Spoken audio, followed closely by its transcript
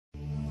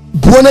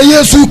Bwana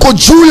Yesu yuko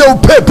juu ya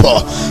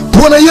upepo.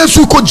 Bwana Yesu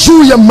yuko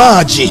juu ya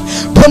maji.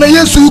 Bwana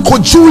Yesu yuko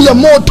juu ya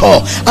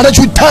moto.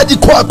 Anachohitaji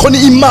kwako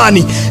ni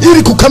imani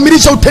ili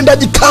kukamilisha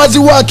utendaji kazi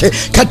wake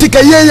katika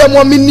yeye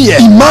amwaminie.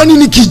 Imani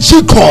ni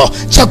kijiko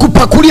cha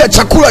kupakulia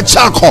chakula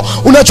chako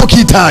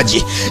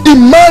unachokihitaji.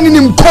 Imani ni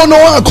mkono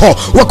wako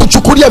wa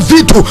kuchukulia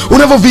vitu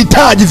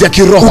unavyovihitaji vya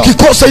kiroho.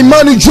 Ukikosa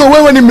imani ujue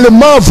wewe ni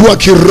mlemavu wa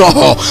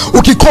kiroho.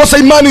 Ukikosa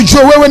imani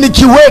ujue wewe ni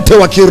kiwete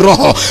wa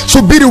kiroho.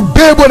 Subiri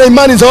ubebwe na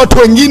imani za watu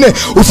wengine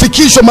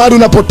ufikishwe mahali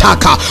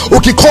unapotaka.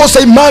 Ukikosa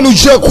imani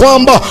ujue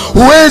kwamba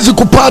huwezi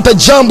kupata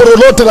jambo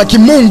lolote la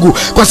kimungu,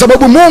 kwa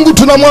sababu Mungu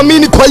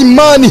tunamwamini kwa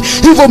imani,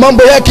 hivyo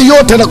mambo yake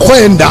yote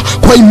yanakwenda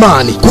kwa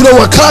imani. Kuna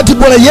wakati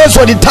Bwana Yesu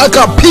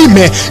alitaka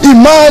apime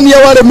imani ya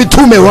wale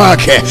mitume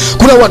wake.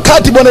 Kuna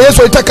wakati Bwana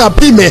Yesu alitaka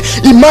apime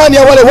imani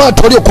ya wale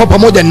watu waliokuwa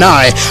pamoja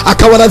naye,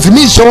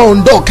 akawalazimisha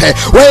waondoke,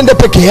 waende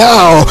peke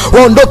yao,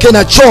 waondoke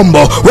na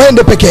chombo,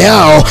 waende peke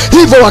yao.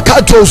 Hivyo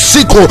wakati wa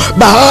usiku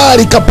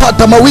bahari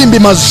kapata mawimbi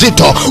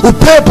mazito,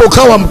 upepo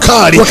ukawa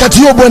mkali. Wakati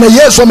huo Bwana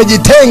Yesu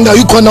amejitenga,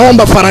 yuko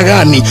anaomba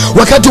faragani.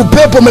 Wakati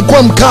upepo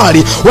umekuwa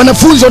mkali,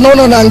 wanafunzi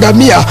wanaona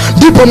wanaangamia,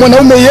 ndipo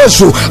mwanaume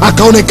Yesu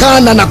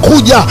akaonekana na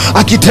kuja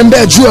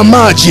akitembea juu ya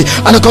maji,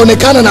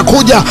 akaonekana na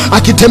kuja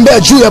akitembea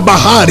juu ya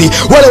bahari.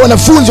 Wale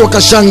wanafunzi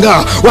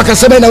wakashangaa,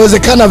 wakasema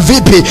inawezekana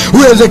vipi?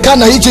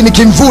 Inawezekana hichi ni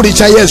kimvuli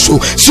cha Yesu,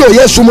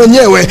 sio Yesu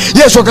mwenyewe.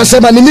 Yesu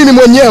akasema ni mimi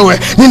mwenyewe,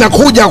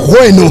 ninakuja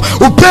kwenu.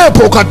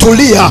 Upepo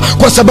ukatulia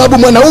kwa sababu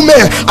mwanaume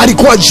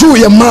alikuwa juu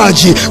ya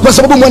maji, kwa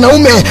sababu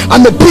mwanaume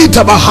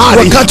amepita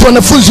bahari. Wakati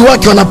wanafunzi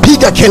wake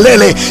wanapiga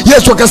kelele,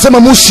 Yesu akasema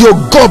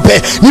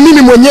msiogope, ni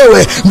mimi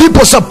mwenyewe.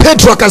 Ndipo sa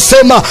Petro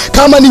akasema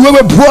kama ni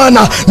wewe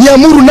Bwana,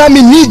 niamuru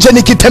nami nije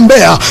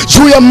nikitembea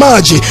juu ya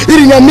maji,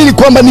 ili niamini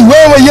kwamba ni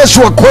wewe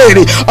Yesu wa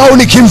kweli, au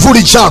ni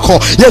kimvuli chako.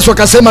 Yesu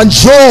akasema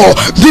njoo.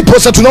 Ndipo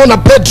sa tunaona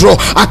Petro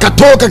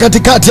akatoka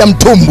katikati ya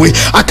mtumbwi,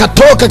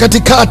 akatoka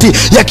katikati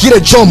ya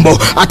kile chombo,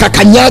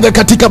 akakanyaga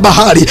katika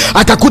bahari,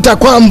 akakuta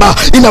kwamba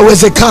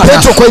inawezekana.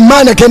 Petro kwa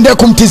imani akaendelea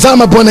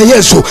kumtizama Bwana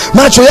Yesu,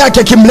 macho yake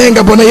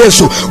yakimlenga Bwana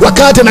Yesu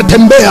wakati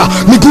anatembea,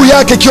 miguu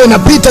yake ikiwa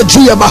inapita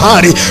juu ya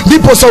bahari.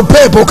 Ndipo sa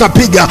upepo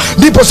ukapiga,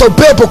 ndipo sa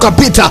upepo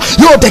ukapita.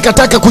 Yote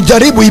kataka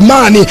kujaribu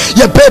imani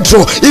ya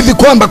Petro, hivi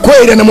kwamba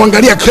kweli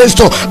anamwangalia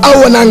Kristo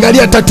au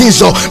anaangalia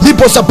tatizo.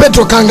 Ndipo sa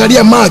Petro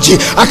kaangalia maji,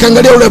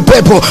 akaangalia ule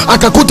upepo,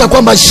 akakuta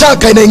kwamba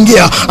shaka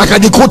inaingia,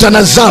 akajikuta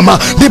nazama.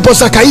 Ndipo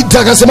sa kaita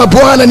akasema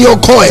Bwana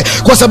niokoe,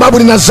 kwa sababu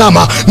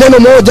ninazama. Neno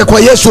moja kwa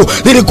Yesu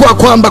lilikuwa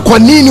kwamba kwa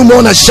nini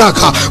umeona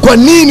shaka? Kwa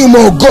nini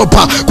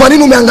umeogopa? Kwa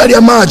nini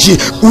umeangalia maji?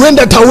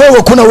 Uenda hata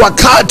wewe kuna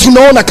wakati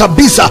unaona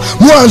kabisa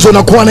mwanzo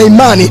unakuwa na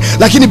imani,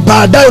 lakini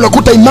baadaye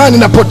unakuta imani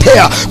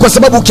inapotea, kwa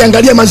sababu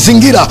ukiangalia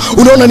mazingira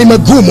unaona ni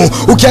magumu.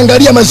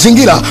 Ukiangalia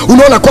mazingira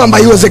unaona kwamba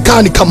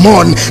haiwezekani. Come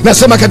on,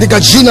 nasema katika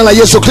jina la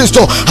Yesu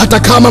Kristo, hata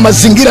kama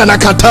mazingira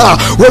yanakataa,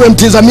 wewe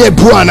mtizamie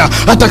Bwana.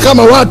 Hata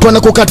kama watu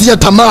wanakukatia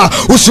tamaa,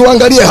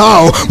 usiangalie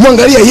hao,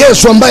 mwangalie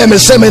Yesu ambaye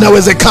amesema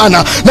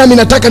inawezekana. Nami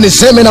nataka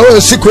niseme na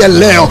wewe siku ya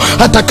leo,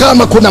 hata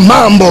kama kuna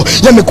mambo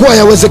yamekuwa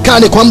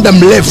yawezekani kwa muda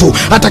mrefu,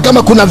 hata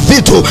kama kuna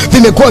vitu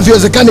vimekuwa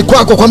viwezekani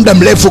kwako kwa muda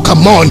mrefu,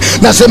 come on,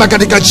 nasema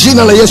katika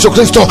jina la Yesu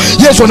Kristo.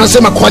 Yesu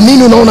anasema kwa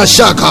nini unaona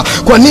shaka?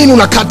 Kwa nini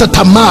unakata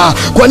tamaa?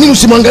 Kwa nini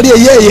usimwangalie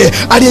yeye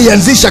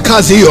aliyeanzisha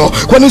kazi hiyo?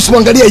 Kwa nini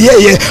usimwangalie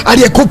yeye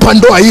aliyekupa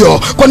ndoa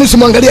hiyo? Kwa nini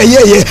usimwangalie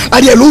yeye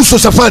aliyeruhusu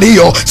safari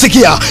hiyo?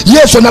 Sikia,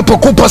 Yesu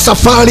anapokupa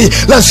safari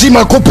lazima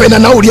akupe na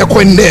nauli ya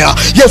kuendea.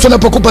 Yesu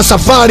anapokupa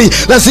safari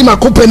lazima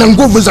akupe na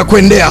nguvu za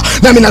kuendea.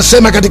 Nami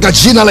nasema katika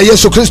jina la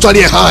Yesu Kristo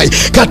aliye hai,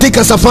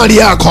 katika safari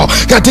yako,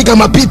 katika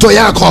mapito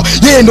yako,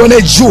 yeye ndiye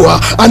anejua.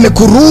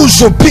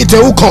 Amekuruhusu upite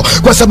huko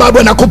kwa sababu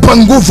anakupa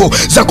nguvu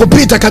za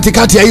kupita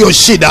katikati ya hiyo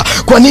shida.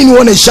 Kwa nini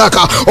uone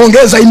shaka?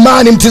 Ongeza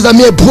imani,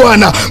 mtizamie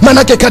Bwana,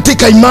 manake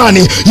katika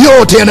imani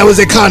yote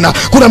yanawezekana.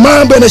 Kuna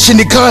mambo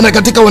yanashindikana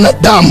katika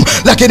wanadamu,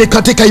 lakini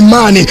katika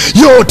imani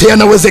yote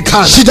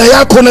yanawezekana. Shida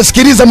yako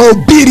unasikiliza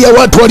mahubiri ya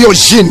watu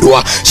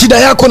walioshindwa. Shida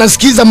yako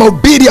unasikiliza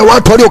mahubiri ya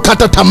watu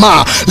waliokata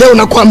tamaa. Leo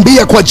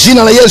nakwambia kwa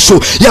jina la Yesu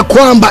ya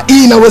kwamba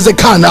hii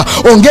inawezekana.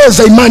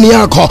 Ongeza imani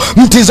yako,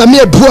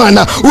 mtizamie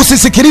Bwana,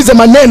 usisikilize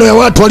maneno ya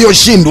watu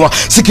walioshindwa.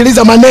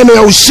 Sikiliza maneno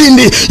ya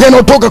ushindi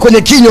yanayotoka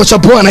kwenye kinywa cha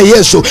Bwana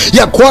Yesu,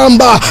 ya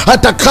kwamba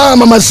hata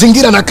kama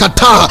mazingira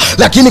nakataa,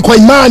 lakini kwa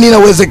imani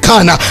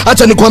inawezekana.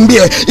 Acha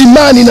nikwambie,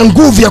 imani ina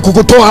nguvu ya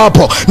kukutoa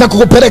hapo na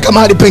kukupeleka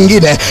mahali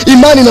pengine.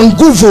 Imani ina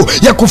nguvu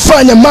ya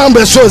kufanya mambo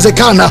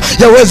yasiyowezekana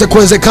yaweze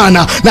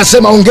kuwezekana.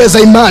 Nasema ongeza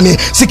imani.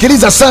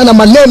 Sikiliza sana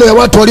maneno ya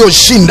watu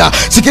walioshinda.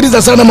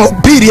 Sikiliza sana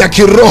mahubiri ya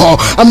kiroho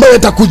ambayo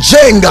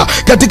yatakujenga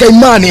katika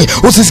imani.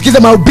 usisikize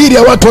mahubiri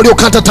ya watu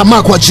waliokata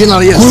tamaa kwa jina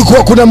la Yesu.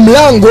 Kulikuwa kuna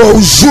mlango wa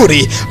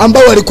uzuri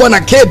ambao alikuwa na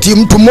keti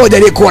mtu mmoja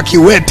aliyekuwa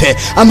kiwete,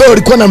 ambaye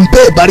alikuwa na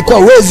mbeba, alikuwa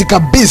hawezi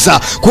kabisa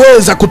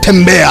kuweza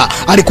kutembea,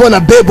 alikuwa na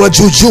bebwa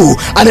juu,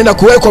 anaenda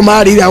kuwekwa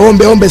mahali ili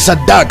aombe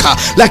sadaka.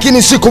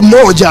 Lakini siku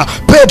moja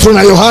Petro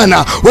na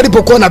Yohana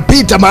walipokuwa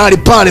napita mahali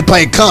pale pa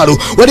hekalu,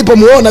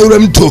 walipomuona yule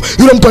mtu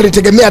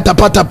alitegemea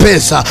atapata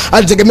pesa,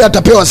 alitegemea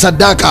atapewa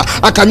sadaka,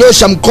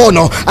 akanyosha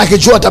mkono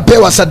akijua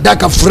atapewa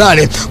sadaka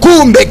fulani.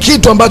 Kumbe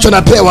kitu ambacho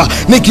anapewa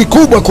ni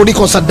kikubwa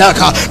kuliko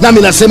sadaka.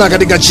 Nami nasema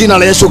katika jina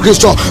la Yesu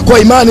Kristo, kwa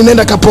imani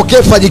nenda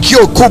kapokea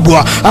fajikio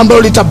kubwa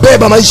ambalo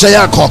litabeba maisha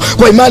yako.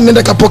 Kwa imani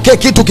nenda kapokea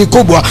kitu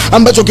kikubwa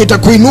ambacho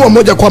kitakuinua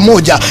moja kwa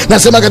moja.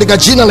 Nasema katika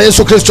jina la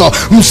Yesu Kristo,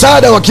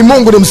 msaada wa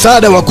kimungu ni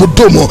msaada wa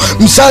kudumu.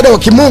 Msaada wa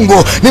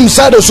kimungu ni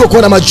msaada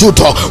usiokuwa na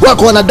majuto.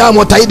 Wako wanadamu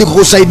wataahidi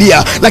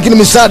kukusaidia, lakini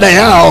msaada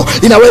yao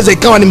inaweza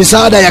ikawa ni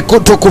msaada ya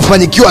kuto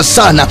kufanyikiwa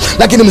sana,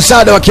 lakini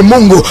msaada wa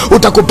kimungu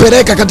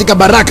utakupeleka katika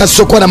baraka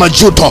zisizokuwa na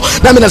majuto.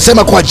 Nami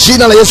nasema kwa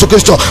jina la Yesu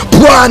Kristo,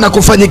 Bwana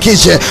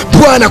kufanyikishe,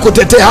 Bwana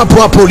kutetea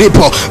hapo hapo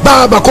ulipo.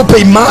 Baba kupe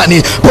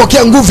imani,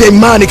 pokea nguvu ya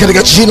imani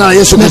katika jina la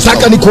Yesu Kristo.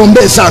 Nataka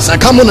nikuombee sasa,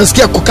 kama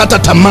unasikia kukata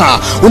tamaa,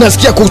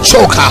 unasikia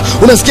kuchoka,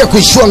 unasikia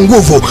kuishiwa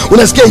nguvu,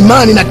 unasikia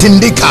imani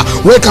inatindika,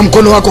 weka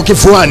mkono wako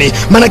kifuani.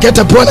 Maana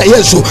hata Bwana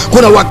Yesu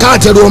kuna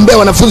wakati aliombea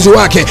wanafunzi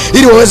wake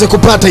ili waweze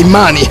kupata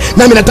imani.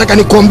 Nami nataka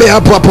nikuombee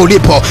hapo hapo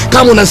ulipo.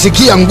 Kama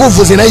unasikia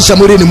nguvu zinaisha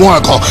mwilini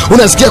mwako,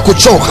 unasikia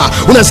kuchoka,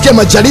 unasikia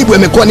majaribu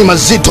yamekuwa ni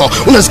mazito,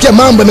 unasikia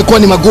mambo yamekuwa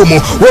ni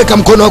magumu, weka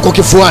mkono wako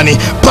kifuani.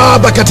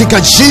 Baba,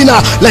 katika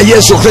jina la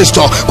Yesu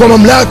Kristo, kwa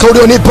mamlaka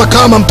ulionipa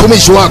kama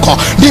mtumishi wako,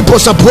 ndipo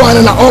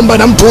Bwana naomba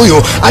na mtu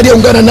huyu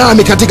aliyeungana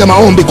nami katika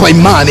maombi kwa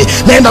imani,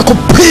 naenda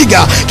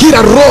kupiga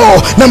kila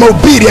roho na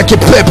mahubiri ya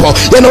kipepo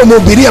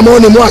yanayomhubiria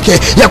moyoni mwake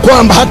ya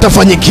kwamba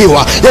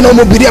hatafanyikiwa,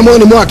 yanayomhubiria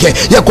moyoni mwake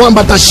ya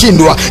kwamba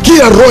atashindwa.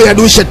 Kila roho ya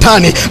adui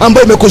shetani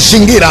ambayo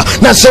imekushingira,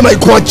 nasema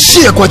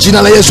ikuachie kwa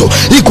jina la Yesu,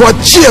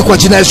 ikuachie kwa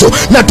jina la Yesu.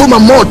 Natuma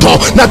moto,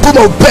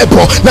 natuma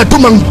upepo,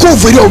 natuma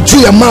nguvu iliyo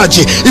juu ya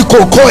maji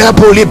ikuokoe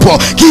hapo ulipo.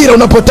 Kila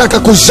unapotaka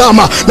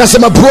kuzama,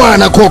 nasema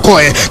Bwana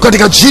kuokoe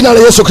katika jina la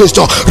Yesu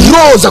Kristo.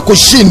 Roho za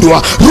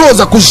kushindwa, roho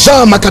za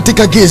kuzama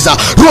katika giza,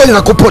 roho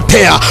za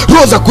kupotea,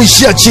 roho za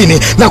kuishia chini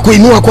na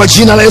kuinua kwa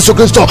jina la Yesu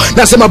Kristo.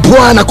 Nasema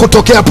Bwana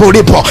kutokea hapo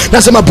ulipo,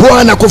 nasema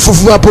Bwana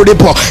kufufua hapo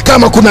ulipo.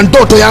 Kama kuna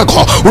ndoto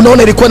yako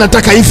unaona ilikuwa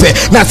nataka ife,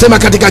 nasema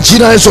katika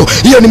jina la Yesu,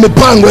 hiyo ni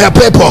mipango ya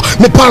pepo.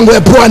 Mipango ya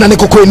Bwana ni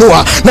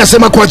kukuinua.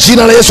 Nasema kwa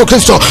jina la Yesu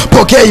Kristo,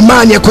 pokea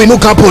imani ya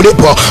kuinuka hapo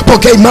ulipo,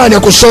 pokea imani ya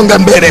kusonga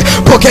mbele,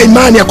 pokea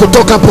imani ya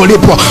kutoka hapo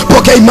ulipo,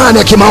 pokea imani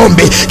ya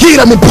kimaombi.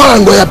 Kila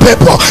mipango ya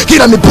pepo,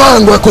 kila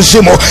mipango ya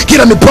kuzimu,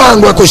 kila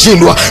mipango ya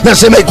kushindwa,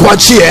 nasema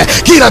ikuachie.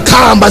 Kila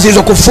kamba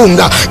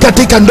zilizokufunga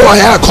katika ndoa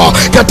yako,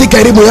 katika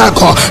elimu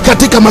yako,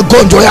 katika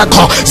magonjwa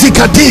yako,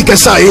 zikatike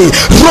saa hii.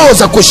 Roho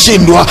za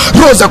kushindwa,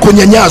 roho za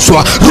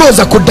kunyanyaswa, roho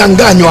za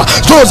kudanganywa,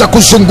 roho za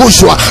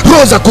kuzungushwa,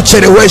 roho za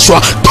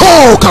kucheleweshwa,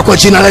 toka kwa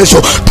jina la Yesu,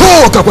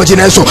 toka kwa jina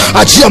la Yesu.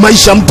 Achia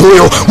maisha mtu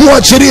huyo,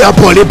 muachilie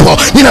hapo alipo.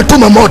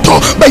 Ninatuma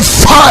moto by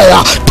fire,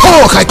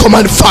 toka. I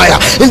command fire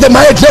in the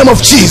mighty name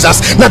of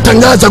Jesus.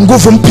 Natangaza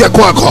nguvu mpya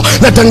kwako,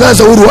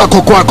 natangaza uhuru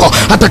wako kwako.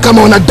 Hata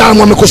kama wanadamu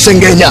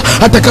wamekusengenya,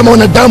 hata kama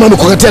wanadamu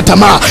wamekukatia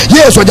tamaa,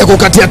 Yesu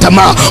hajakukatia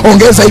tamaa.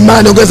 Ongeza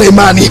imani, ongeza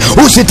imani,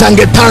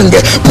 usitangetange.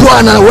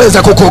 Bwana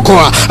anaweza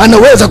kukuokoa,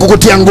 anaweza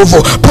kukutia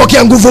nguvu.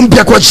 Pokea nguvu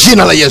mpya kwa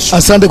jina la Yesu.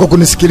 Asante kwa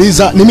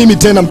kunisikiliza. Ni mimi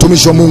tena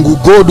mtumishi wa Mungu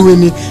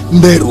Godwin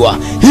Ndelwa.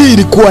 Hii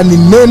ilikuwa ni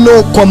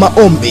Neno kwa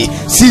Maombi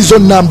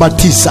season number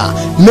 9.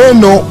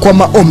 Neno kwa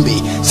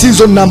Maombi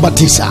season number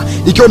 9.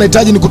 Ikiwa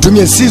unahitaji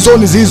nikutumie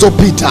season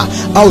zilizopita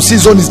au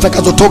season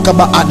zitakazotoka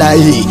baada ya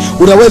hii,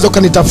 unaweza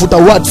ukanitafuta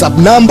WhatsApp,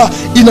 namba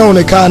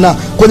inaonekana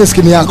kwenye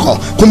skrini yako.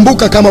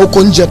 Kumbuka kama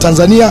uko nje ya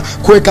Tanzania,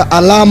 kuweka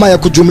alama ya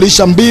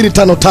kujumlisha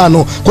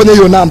 255 kwenye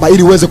hiyo namba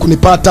ili uweze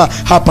kunipata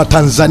hapa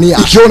Tanzania.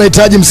 Ikiwa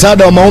unahitaji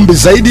msaada wa maombi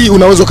zaidi,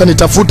 unaweza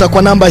ukanitafuta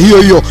kwa namba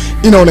hiyo hiyo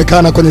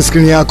inaonekana kwenye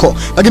skrini yako.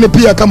 Lakini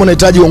pia kama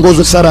unahitaji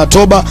uongozo sara ya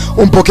toba,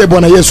 umpokee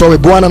Bwana Yesu awe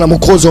Bwana na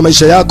Mwokozi wa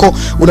maisha yako,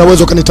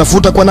 unaweza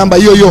ukanitafuta kwa namba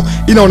hiyo hiyo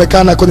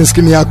inaonekana kwenye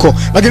skrini yako.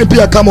 Lakini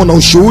pia kama una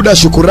ushuhuda,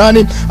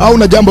 shukurani au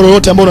una jambo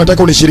lolote ambalo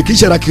unataka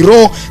unishirikishe la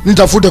kiroho,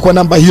 nitafute kwa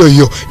namba hiyo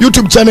hiyo.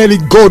 YouTube channel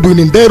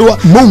Godwin Ndelwa.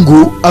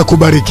 Mungu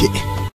akubariki.